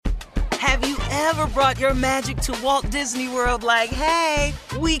Have you ever brought your magic to Walt Disney World like, hey,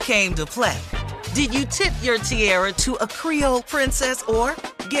 we came to play? Did you tip your tiara to a Creole princess or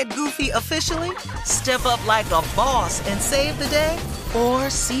get goofy officially? Step up like a boss and save the day? Or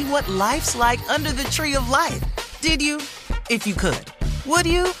see what life's like under the tree of life? Did you? If you could. Would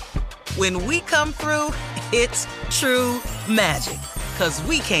you? When we come through, it's true magic. 'Cause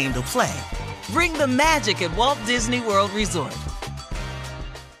we came to play. Bring the magic at Walt Disney World Resort.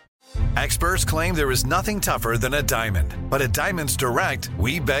 Experts claim there is nothing tougher than a diamond. But at Diamonds Direct,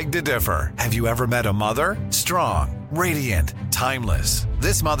 we beg to differ. Have you ever met a mother? Strong, radiant, timeless.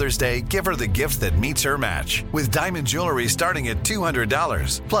 This Mother's Day, give her the gift that meets her match. With diamond jewelry starting at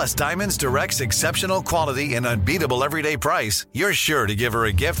 $200. Plus Diamonds Direct's exceptional quality and unbeatable everyday price, you're sure to give her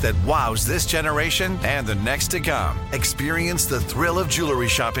a gift that wows this generation and the next to come. Experience the thrill of jewelry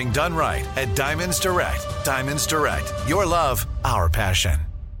shopping done right at Diamonds Direct. Diamonds Direct. Your love, our passion.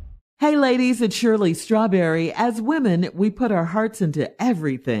 Hey ladies, it's Shirley Strawberry. As women, we put our hearts into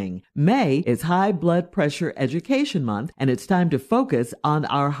everything. May is High Blood Pressure Education Month, and it's time to focus on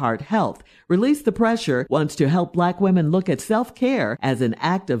our heart health. Release the Pressure wants to help Black women look at self-care as an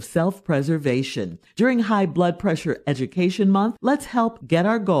act of self-preservation. During High Blood Pressure Education Month, let's help get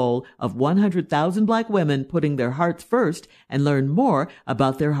our goal of 100,000 Black women putting their hearts first and learn more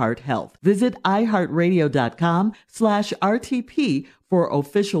about their heart health. Visit iHeartRadio.com/RTP for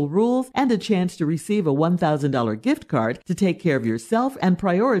official rules and a chance to receive a $1,000 gift card to take care of yourself and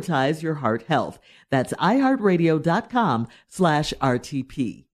prioritize your heart health. That's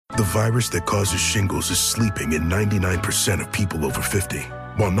iHeartRadio.com/RTP. The virus that causes shingles is sleeping in 99% of people over 50.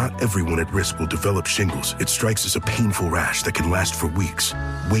 While not everyone at risk will develop shingles, it strikes as a painful rash that can last for weeks.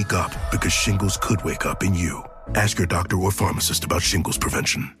 Wake up, because shingles could wake up in you. Ask your doctor or pharmacist about shingles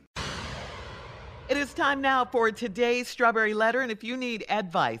prevention. It is time now for today's Strawberry Letter, and if you need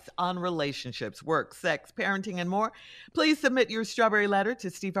advice on relationships, work, sex, parenting, and more, please submit your Strawberry Letter to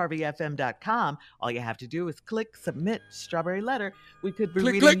steveharveyfm.com. All you have to do is click Submit Strawberry Letter. We could be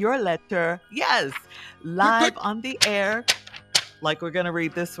reading your letter, yes, live on the air, like we're going to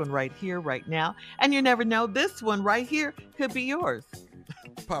read this one right here, right now. And you never know, this one right here could be yours.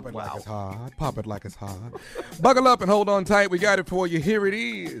 Pop it like it's hot. Pop it like it's hot. Buckle up and hold on tight. We got it for you. Here it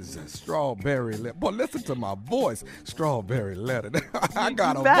is. Strawberry Letter. Boy, listen to my voice. Strawberry Letter. I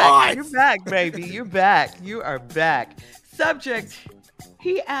got a voice. You're back, baby. You're back. You are back. Subject,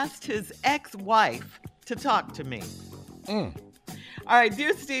 he asked his ex-wife to talk to me. All right,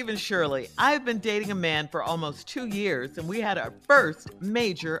 dear Steve and Shirley, I've been dating a man for almost 2 years, and we had our first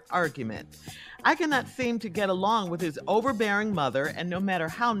major argument. I cannot seem to get along with his overbearing mother, and no matter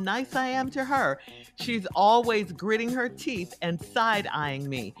how nice I am to her, she's always gritting her teeth and side-eyeing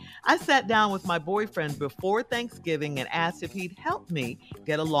me. I sat down with my boyfriend before Thanksgiving and asked if he'd help me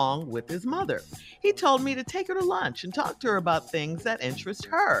get along with his mother. He told me to take her to lunch and talk to her about things that interest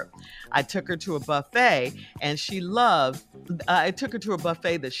her. I took her to a buffet that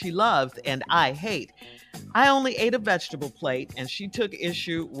she loves and I hate. I only ate a vegetable plate, and she took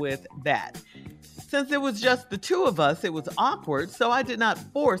issue with that. Since it was just the two of us, it was awkward, so I did not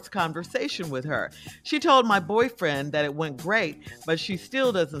force conversation with her. She told my boyfriend that it went great, but she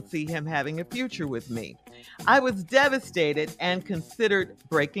still doesn't see him having a future with me. I was devastated and considered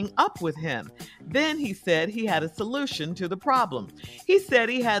breaking up with him. Then he said he had a solution to the problem. He said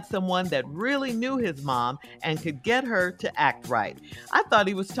he had someone that really knew his mom and could get her to act right. I thought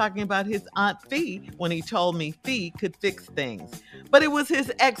he was talking about his Aunt Fee when he told me Fee could fix things. But it was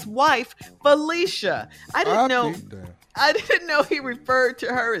his ex-wife, Felicia. I didn't know he referred to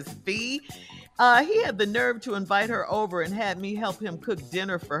her as Fee. He had the nerve to invite her over and had me help him cook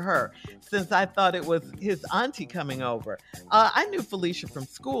dinner for her, since I thought it was his auntie coming over. I knew Felicia from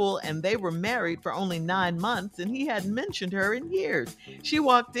school, and they were married for only 9 months, and he hadn't mentioned her in years. She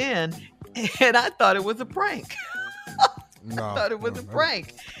walked in, and I thought it was a prank. I thought it was a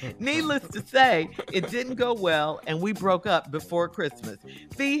prank. Needless to say, it didn't go well, and we broke up before Christmas.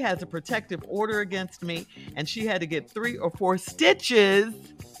 Fee has a protective order against me, and she had to get 3 or 4 stitches.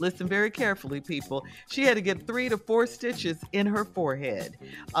 Listen very carefully, people. She had to get 3 to 4 stitches in her forehead.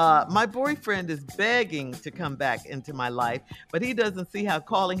 My boyfriend is begging to come back into my life, but he doesn't see how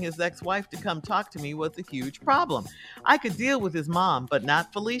calling his ex-wife to come talk to me was a huge problem. I could deal with his mom, but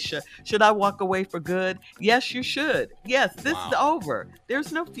not Felicia. Should I walk away for good? Yes, you should. Yes, this is over.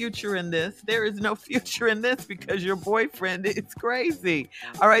 There's no future in this. There is no future in this because your boyfriend is crazy.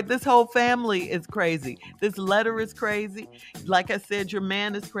 All right, this whole family is crazy. This letter is crazy. Like I said, your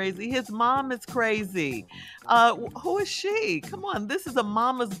man is crazy. His mom is crazy. Who is she? Come on, this is a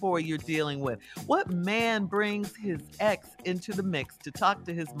mama's boy you're dealing with. What man brings his ex into the mix to talk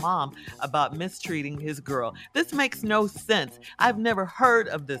to his mom about mistreating his girl? This makes no sense. I've never heard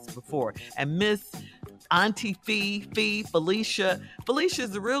of this before. And Miss Auntie Felicia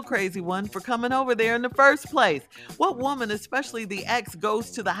is the real crazy one for coming over there in the first place. What woman, especially the ex,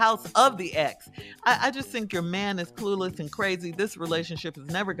 goes to the house of the ex? I just think your man is clueless and crazy. This relationship is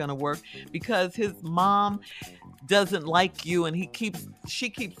never going to work because his mom doesn't like you and she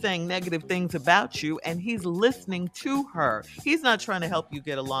keeps saying negative things about you and he's listening to her. He's not trying to help you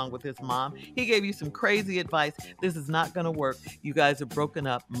get along with his mom. He gave you some crazy advice. This is not going to work. You guys are broken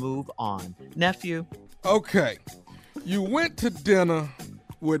up. Move on. Nephew? Okay. You went to dinner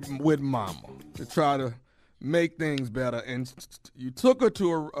with mama to try to make things better, and you took her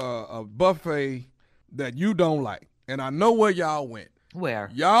to a buffet that you don't like. And I know where y'all went. Where?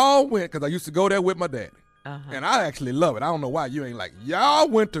 Y'all went, because I used to go there with my daddy. Uh-huh. And I actually love it. I don't know why you ain't like. Y'all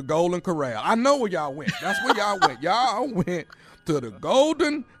went to Golden Corral. I know where y'all went. That's where y'all went. Y'all went to the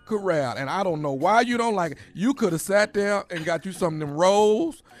Golden Corral. And I don't know why you don't like it. You could have sat there and got you some of them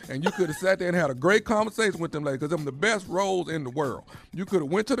rolls. And you could have sat there and had a great conversation with them ladies, because them the best rolls in the world. You could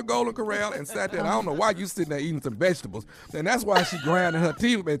have went to the Golden Corral and sat there. And I don't know why you sitting there eating some vegetables. And that's why she grinding her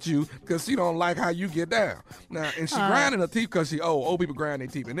teeth at you, because she don't like how you get down. Now, and she grinding her teeth because she old people grind their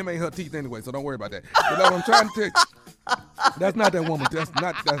teeth. And them ain't her teeth anyway, so don't worry about that. But that's what I'm trying to tell you. That's not that woman.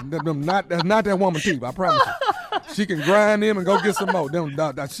 That's not that woman teeth. I promise you. She can grind them and go get some more.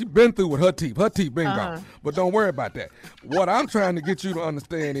 She been through with her teeth. Her teeth been gone. But don't worry about that. What I'm trying to get you to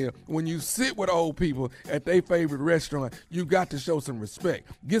understand is when you sit with old people at their favorite restaurant, you got to show some respect.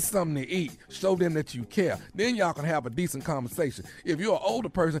 Get something to eat. Show them that you care. Then y'all can have a decent conversation. If you're an older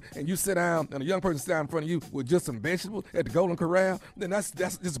person and you sit down and a young person sit down in front of you with just some vegetables at the Golden Corral, then that's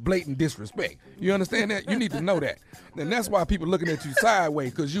just blatant disrespect. You understand that? You need to know that. And that's why people looking at you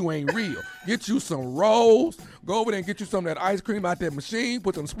sideways, because you ain't real. Get you some rolls. Go over there and get you some of that ice cream out that machine.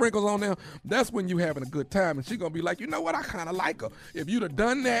 Put some sprinkles on there. That's when you having a good time. And she going to be like, you know what? I kind of like her. If you'd have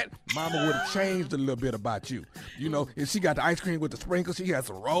done that, mama would have changed a little bit about you. You know, if she got the ice cream with the sprinkles, she had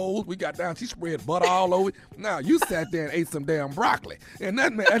some rolls. We got down, she spread butter all over it. Now, you sat there and ate some damn broccoli. And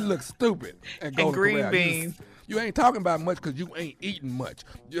that looks stupid. And green beans. You ain't talking about much because you ain't eating much.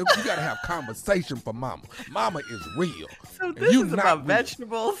 You got to have conversation for mama. Mama is real. So this is about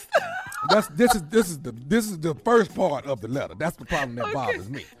vegetables. This is the first part of the letter. That's the problem that bothers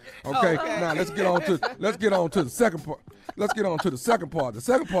me. Okay? Now let's get on to the second part. Let's get on to the second part. The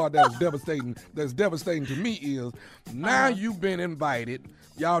second part that's devastating to me is now you've been invited.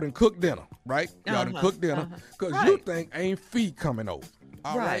 Y'all done cook dinner, right? Y'all done cook dinner because you think ain't Fee coming over.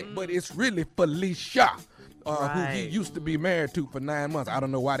 All right. But it's really Felicia. Who he used to be married to for 9 months. I don't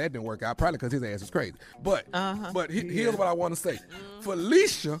know why that didn't work out. Probably because his ass is crazy. But here's what I want to say.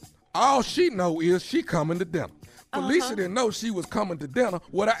 Felicia, all she know is she coming to dinner. Felicia didn't know she was coming to dinner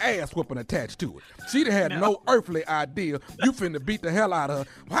with an ass whooping attached to it. She had no earthly idea you finna beat the hell out of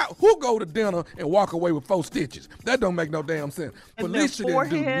her. Who go to dinner and walk away with 4 stitches? That don't make no damn sense. Felicia didn't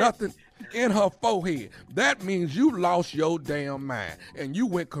do nothing in her forehead. That means you lost your damn mind and you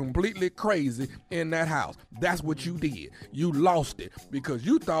went completely crazy in that house. That's what you did. You lost it because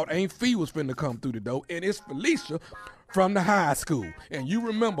you thought Aunt Fee was finna come through the door, and it's Felicia from the high school, and you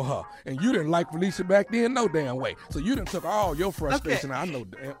remember her, and you didn't like Felicia back then no damn way. So you done took all your frustration. I know.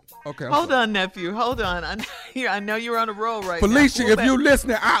 Okay. Hold on, nephew. Hold on. I know you're on a roll right Felicia, now. if you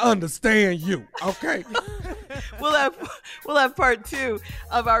listening, I understand you. Okay. We'll have part 2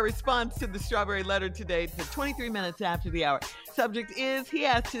 of our response to the strawberry letter today for 23 minutes after the hour. Subject is, he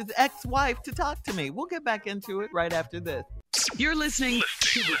asked his ex-wife to talk to me. We'll get back into it right after this. You're listening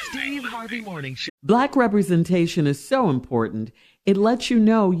to the Steve Harvey Morning Show. Black representation is so important. It lets you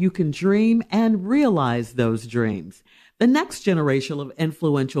know you can dream and realize those dreams. The next generation of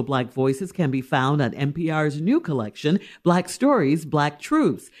influential Black voices can be found at NPR's new collection, Black Stories, Black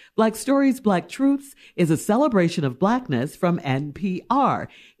Truths. Black Stories, Black Truths is a celebration of Blackness from NPR.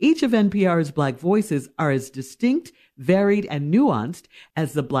 Each of NPR's Black voices are as distinct, varied, and nuanced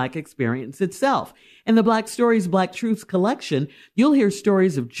as the Black experience itself. In the Black Stories, Black Truths collection, you'll hear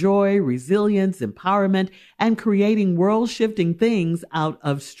stories of joy, resilience, empowerment, and creating world-shifting things out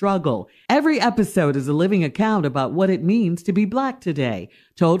of struggle. Every episode is a living account about what it means to be Black today,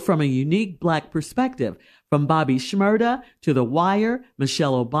 told from a unique Black perspective. From Bobby Shmurda to The Wire,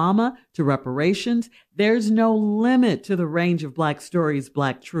 Michelle Obama to reparations, there's no limit to the range of Black Stories,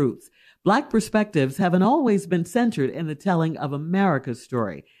 Black Truths. Black perspectives haven't always been centered in the telling of America's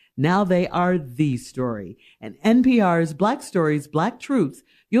story. Now they are the story. And NPR's Black Stories, Black Truths,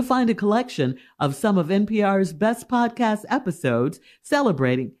 you'll find a collection of some of NPR's best podcast episodes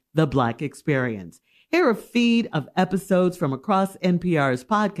celebrating the Black experience. Hear a feed of episodes from across NPR's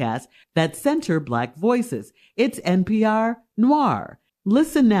podcasts that center Black voices. It's NPR Noir.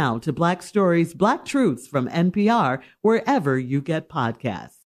 Listen now to Black Stories, Black Truths from NPR wherever you get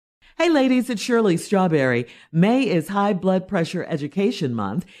podcasts. Hey ladies, it's Shirley Strawberry. May is High Blood Pressure Education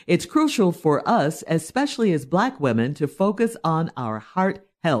Month. It's crucial for us, especially as Black women, to focus on our heart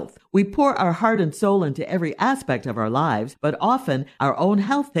health. We pour our heart and soul into every aspect of our lives, but often our own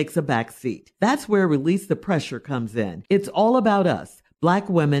health takes a back seat. That's where Release the Pressure comes in. It's all about us. Black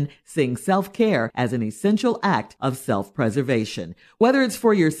women seeing self-care as an essential act of self-preservation. Whether it's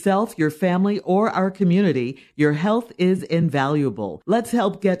for yourself, your family, or our community, your health is invaluable. Let's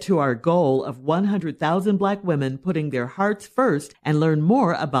help get to our goal of 100,000 Black women putting their hearts first and learn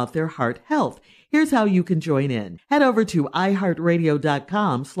more about their heart health. Here's how you can join in. Head over to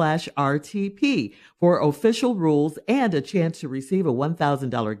iHeartRadio.com/RTP for official rules and a chance to receive a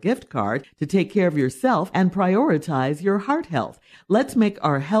 $1,000 gift card to take care of yourself and prioritize your heart health. Let's make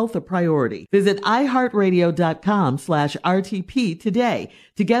our health a priority. Visit iHeartRadio.com/RTP today.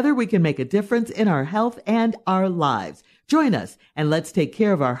 Together we can make a difference in our health and our lives. Join us and let's take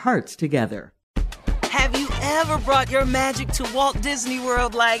care of our hearts together. Have you ever brought your magic to Walt Disney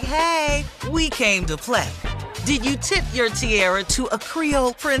World like, hey, we came to play? Did you tip your tiara to a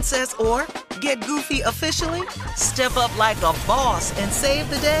Creole princess or get goofy officially? Step up like a boss and save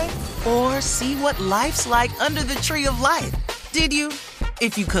the day? Or see what life's like under the tree of life? Did you?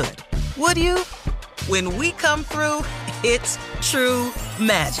 If you could. Would you? When we come through, it's true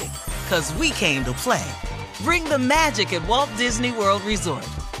magic. 'Cause we came to play. Bring the magic at Walt Disney World Resort.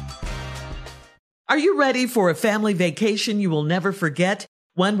 Are you ready for a family vacation you will never forget?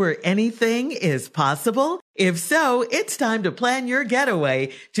 One where anything is possible? If so, it's time to plan your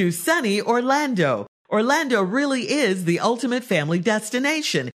getaway to sunny Orlando. Orlando really is the ultimate family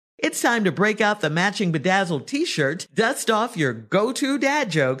destination. It's time to break out the matching bedazzled t-shirt, dust off your go-to dad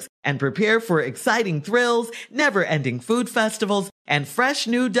jokes, and prepare for exciting thrills, never-ending food festivals, and fresh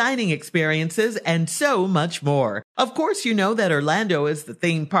new dining experiences, and so much more. Of course, you know that Orlando is the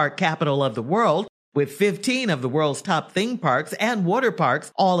theme park capital of the world, with 15 of the world's top theme parks and water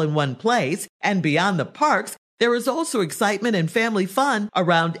parks all in one place. And beyond the parks, there is also excitement and family fun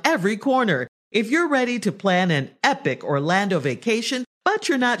around every corner. If you're ready to plan an epic Orlando vacation, but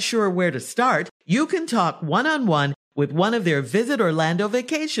you're not sure where to start, you can talk one-on-one with one of their Visit Orlando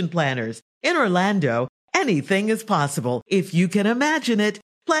vacation planners. In Orlando, anything is possible. If you can imagine it,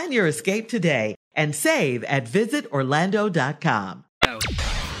 plan your escape today and save at visitorlando.com.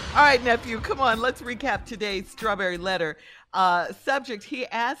 All right, nephew, come on. Let's recap today's Strawberry Letter. Subject, he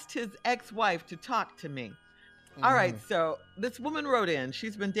asked his ex-wife to talk to me. All right, so this woman wrote in.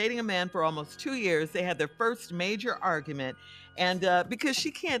 She's been dating a man for almost 2 years. They had their first major argument. And because she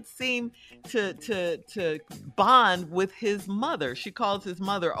can't seem to bond with his mother, she calls his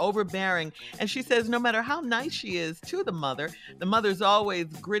mother overbearing. And she says no matter how nice she is to the mother's always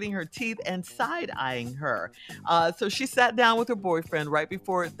gritting her teeth and side-eyeing her. So she sat down with her boyfriend right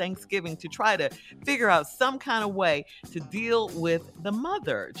before Thanksgiving to try to figure out some kind of way to deal with the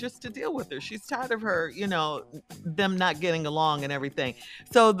mother, just to deal with her. She's tired of her, them not getting along and everything.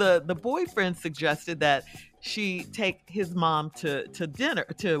 So the boyfriend suggested that she take his mom to dinner,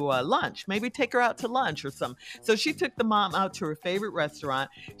 to lunch, maybe take her out to lunch or something. So she took the mom out to her favorite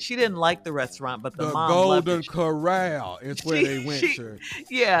restaurant. She didn't like the restaurant, but the mom loved it. Golden Corral is where they went to.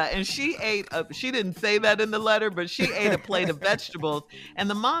 Yeah, and she ate, she didn't say that in the letter, but she ate a plate of vegetables, and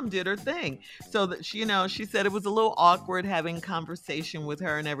the mom did her thing. So that she said it was a little awkward having conversation with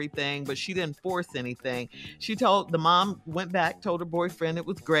her and everything, but she didn't force anything. The mom went back, told her boyfriend it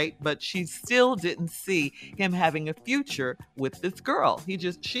was great, but she still didn't see him having a future with this girl.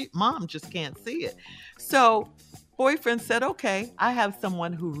 Mom just can't see it. So boyfriend said, okay, I have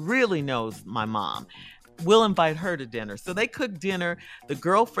someone who really knows my mom. We'll invite her to dinner. So they cook dinner. The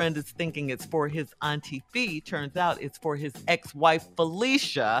girlfriend is thinking it's for his Auntie Fee. Turns out it's for his ex-wife,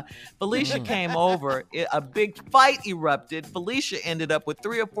 Felicia. Felicia came over. A big fight erupted. Felicia ended up with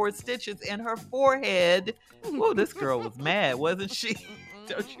 3 or 4 stitches in her forehead. Whoa, this girl was mad, wasn't she?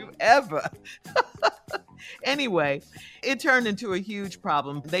 Don't you ever. Anyway, it turned into a huge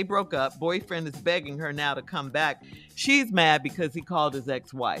problem. They broke up. Boyfriend is begging her now to come back. She's mad because he called his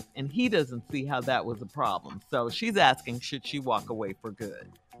ex-wife, and he doesn't see how that was a problem. So she's asking, should she walk away for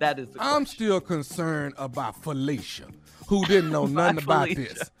good? That is the question. I'm still concerned about Felicia, who didn't know nothing about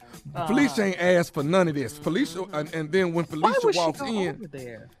this. Felicia ain't asked for none of this. Felicia, and then when Felicia walks in, over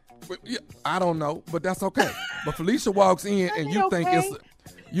there? I don't know, but that's okay. But Felicia walks in and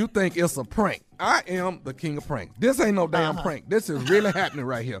you think it's a prank. I am the king of pranks. This ain't no damn prank. This is really happening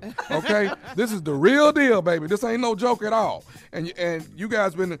right here. Okay? This is the real deal, baby. This ain't no joke at all. And you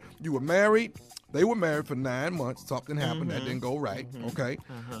guys you were married. They were married for 9 months. Something happened that didn't go right. Okay?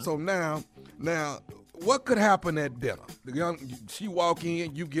 So now, what could happen at dinner? She walk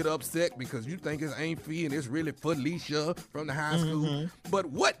in, you get upset because you think it's Aunt Fee and it's really Felicia from the high school. But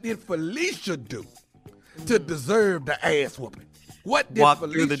what did Felicia do to deserve the ass whooping? What did Walk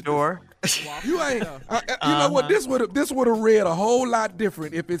Felicia through the door? You ain't. You know what? This would have read a whole lot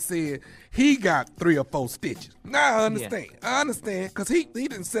different if it said he got 3 or 4 stitches. Now I understand. Yeah. I understand because he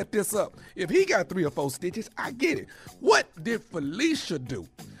didn't set this up. If he got 3 or 4 stitches, I get it. What did Felicia do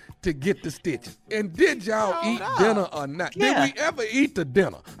to get the stitches? And did y'all eat dinner or not? Yeah. Did we ever eat the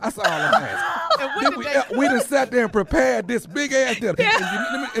dinner? That's all I'm asking. We done sat there and prepared this big ass dinner.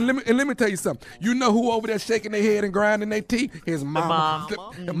 Yeah. And let me tell you something. You know who over there shaking their head and grinding their teeth? His mama.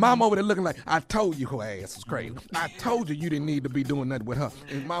 The mama over there looking like, I told you her ass was crazy. I told you didn't need to be doing nothing with her.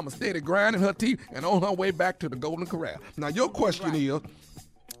 His mama steady grinding her teeth and on her way back to the Golden Corral. Now your question is,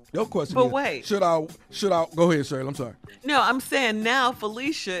 wait. Should I go ahead, Shirley? I'm sorry. No, I'm saying now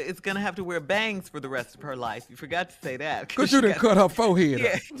Felicia is going to have to wear bangs for the rest of her life. You forgot to say that. Because you didn't cut her forehead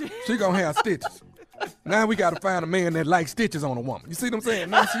up. She going to have stitches. Now we got to find a man that likes stitches on a woman. You see what I'm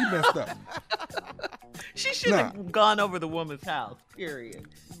saying? Now she messed up. She should have gone over the woman's house, period.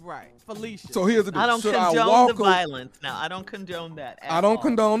 Right. Felicia. So here's the deal. I don't condone the violence. Now, I don't condone that at all. I don't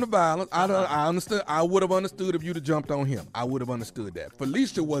condone the violence. I understood. I would have understood if you'd have jumped on him. I would have understood that.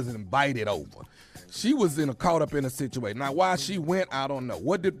 Felicia wasn't invited over. She was caught up in a situation. Now, why she went, I don't know.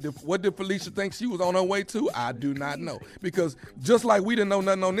 What did Felicia think she was on her way to? I do not know. Because just like we didn't know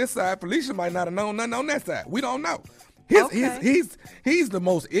nothing on this side, Felicia might not have known nothing on that side. We don't know. He's the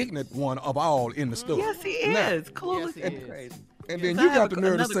most ignorant one of all in the story. Yes, he is. Clueless and crazy. And then you got the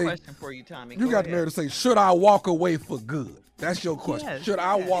nerve to say, question for you, Tommy. You got the nerve to say, should I walk away for good? That's your question. Yes, should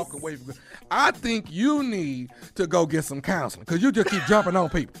I walk away for good? I think you need to go get some counseling because you just keep jumping on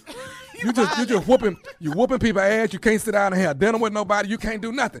people. You just whooping people's ass. You can't sit down and have dinner with nobody. You can't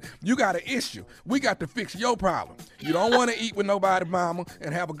do nothing. You got an issue. We got to fix your problem. You don't want to eat with nobody, mama,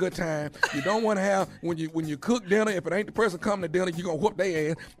 and have a good time. You don't want to have when you cook dinner. If it ain't the person coming to dinner, you gonna whoop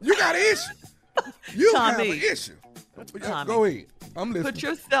their ass. You got an issue. You have an issue. Tommy, go ahead. I'm listening. Put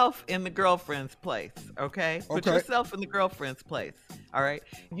yourself in the girlfriend's place, okay? Put yourself in the girlfriend's place, all right?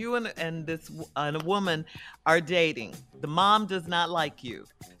 You and a woman are dating. The mom does not like you.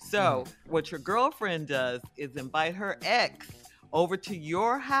 So what your girlfriend does is invite her ex over to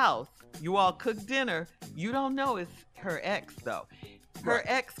your house. You all cook dinner. You don't know it's her ex, though. Her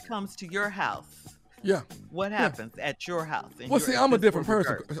ex comes to your house. Yeah. What happens at your house? Well, see, I'm a different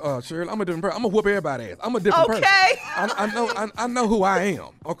person, Shirley. I'm a different person. I'm gonna whoop everybody's ass. I'm a different person. Okay. I know who I am.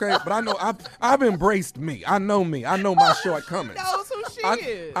 Okay, but I know I've embraced me. I know me. I know my shortcomings. She knows who she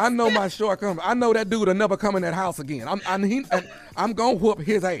is. I know my shortcomings. I know that dude will never come in that house again. I'm gonna whoop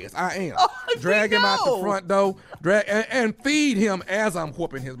his ass. I am. Drag him out the front door. And feed him as I'm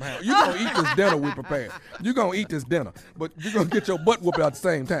whooping his ass. You gonna eat this dinner we prepared. You gonna eat this dinner, but you gonna get your butt whooped at the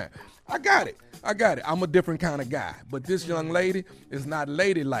same time. I got it. I'm a different kind of guy. But this young lady is not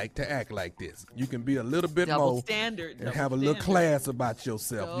ladylike to act like this. You can be a little bit more standard and have a little class about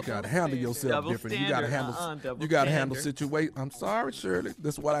yourself. You got to handle yourself different. You got to handle situations. I'm sorry, Shirley.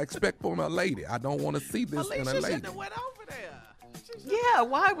 This is what I expect from a lady. I don't want to see this in a lady. Went over there. Yeah,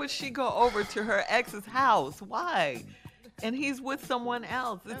 why would she go over to her ex's house? Why? And he's with someone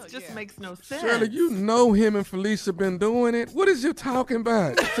else. It just makes no sense. Shirley, you know him and Felicia been doing it. What is you talking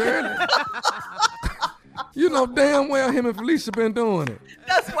about, Shirley? You know damn well him and Felicia been doing it.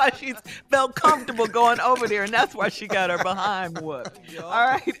 That's why she's felt comfortable going over there, and that's why she got her behind whooped. All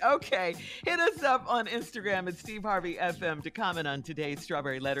right, okay. Hit us up on Instagram at Steve Harvey FM to comment on today's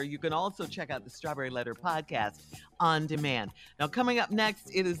Strawberry Letter. You can also check out the Strawberry Letter podcast on demand. Now, coming up next,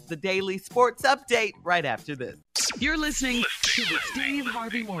 it is the Daily Sports Update right after this. You're listening to the Steve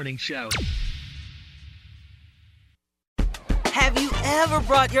Harvey Morning Show. Have you ever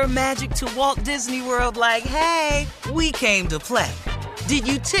brought your magic to Walt Disney World like, hey, we came to play? Did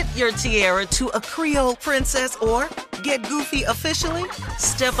you tip your tiara to a Creole princess or get goofy officially?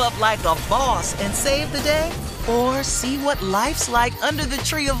 Step up like a boss and save the day? Or see what life's like under the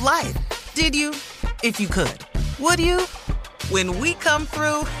tree of life? Did you? If you could. Would you? When we come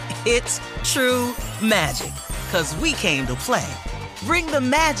through, it's true magic. 'Cause we came to play. Bring the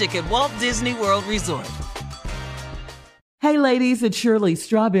magic at Walt Disney World Resort. Hey ladies, it's Shirley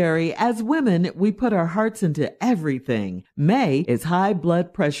Strawberry. As women, we put our hearts into everything. May is High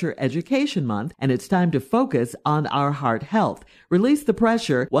Blood Pressure Education Month, and it's time to focus on our heart health. Release the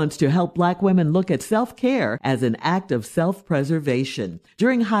Pressure wants to help Black women look at self-care as an act of self-preservation.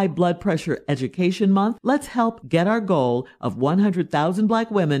 During High Blood Pressure Education Month, let's help get our goal of 100,000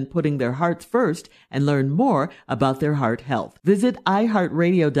 Black women putting their hearts first and learn more about their heart health. Visit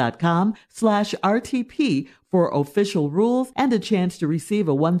iHeartRadio.com/RTP for official rules and a chance to receive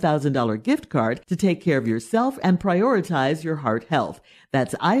a $1,000 gift card to take care of yourself and prioritize your heart health.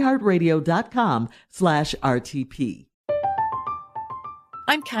 That's iHeartRadio.com/RTP.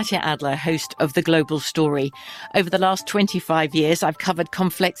 I'm Katya Adler, host of The Global Story. Over the last 25 years, I've covered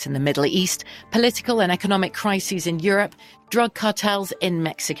conflicts in the Middle East, political and economic crises in Europe, drug cartels in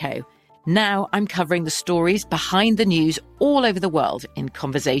Mexico. Now I'm covering the stories behind the news all over the world in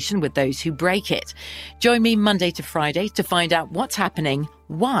conversation with those who break it. Join me Monday to Friday to find out what's happening,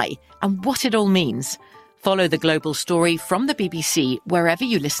 why, and what it all means. Follow The Global Story from the BBC wherever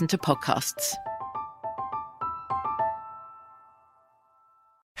you listen to podcasts.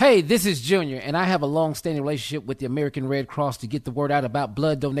 Hey, this is Junior, and I have a long-standing relationship with the American Red Cross to get the word out about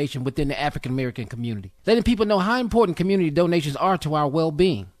blood donation within the African-American community, letting people know how important community donations are to our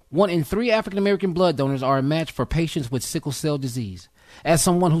well-being. 1 in 3 African-American blood donors are a match for patients with sickle cell disease. As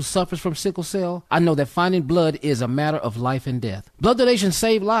someone who suffers from sickle cell, I know that finding blood is a matter of life and death. Blood donations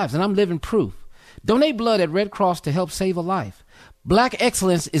save lives, and I'm living proof. Donate blood at Red Cross to help save a life. Black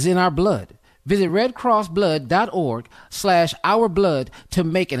excellence is in our blood. Visit redcrossblood.org/ourblood to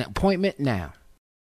make an appointment now.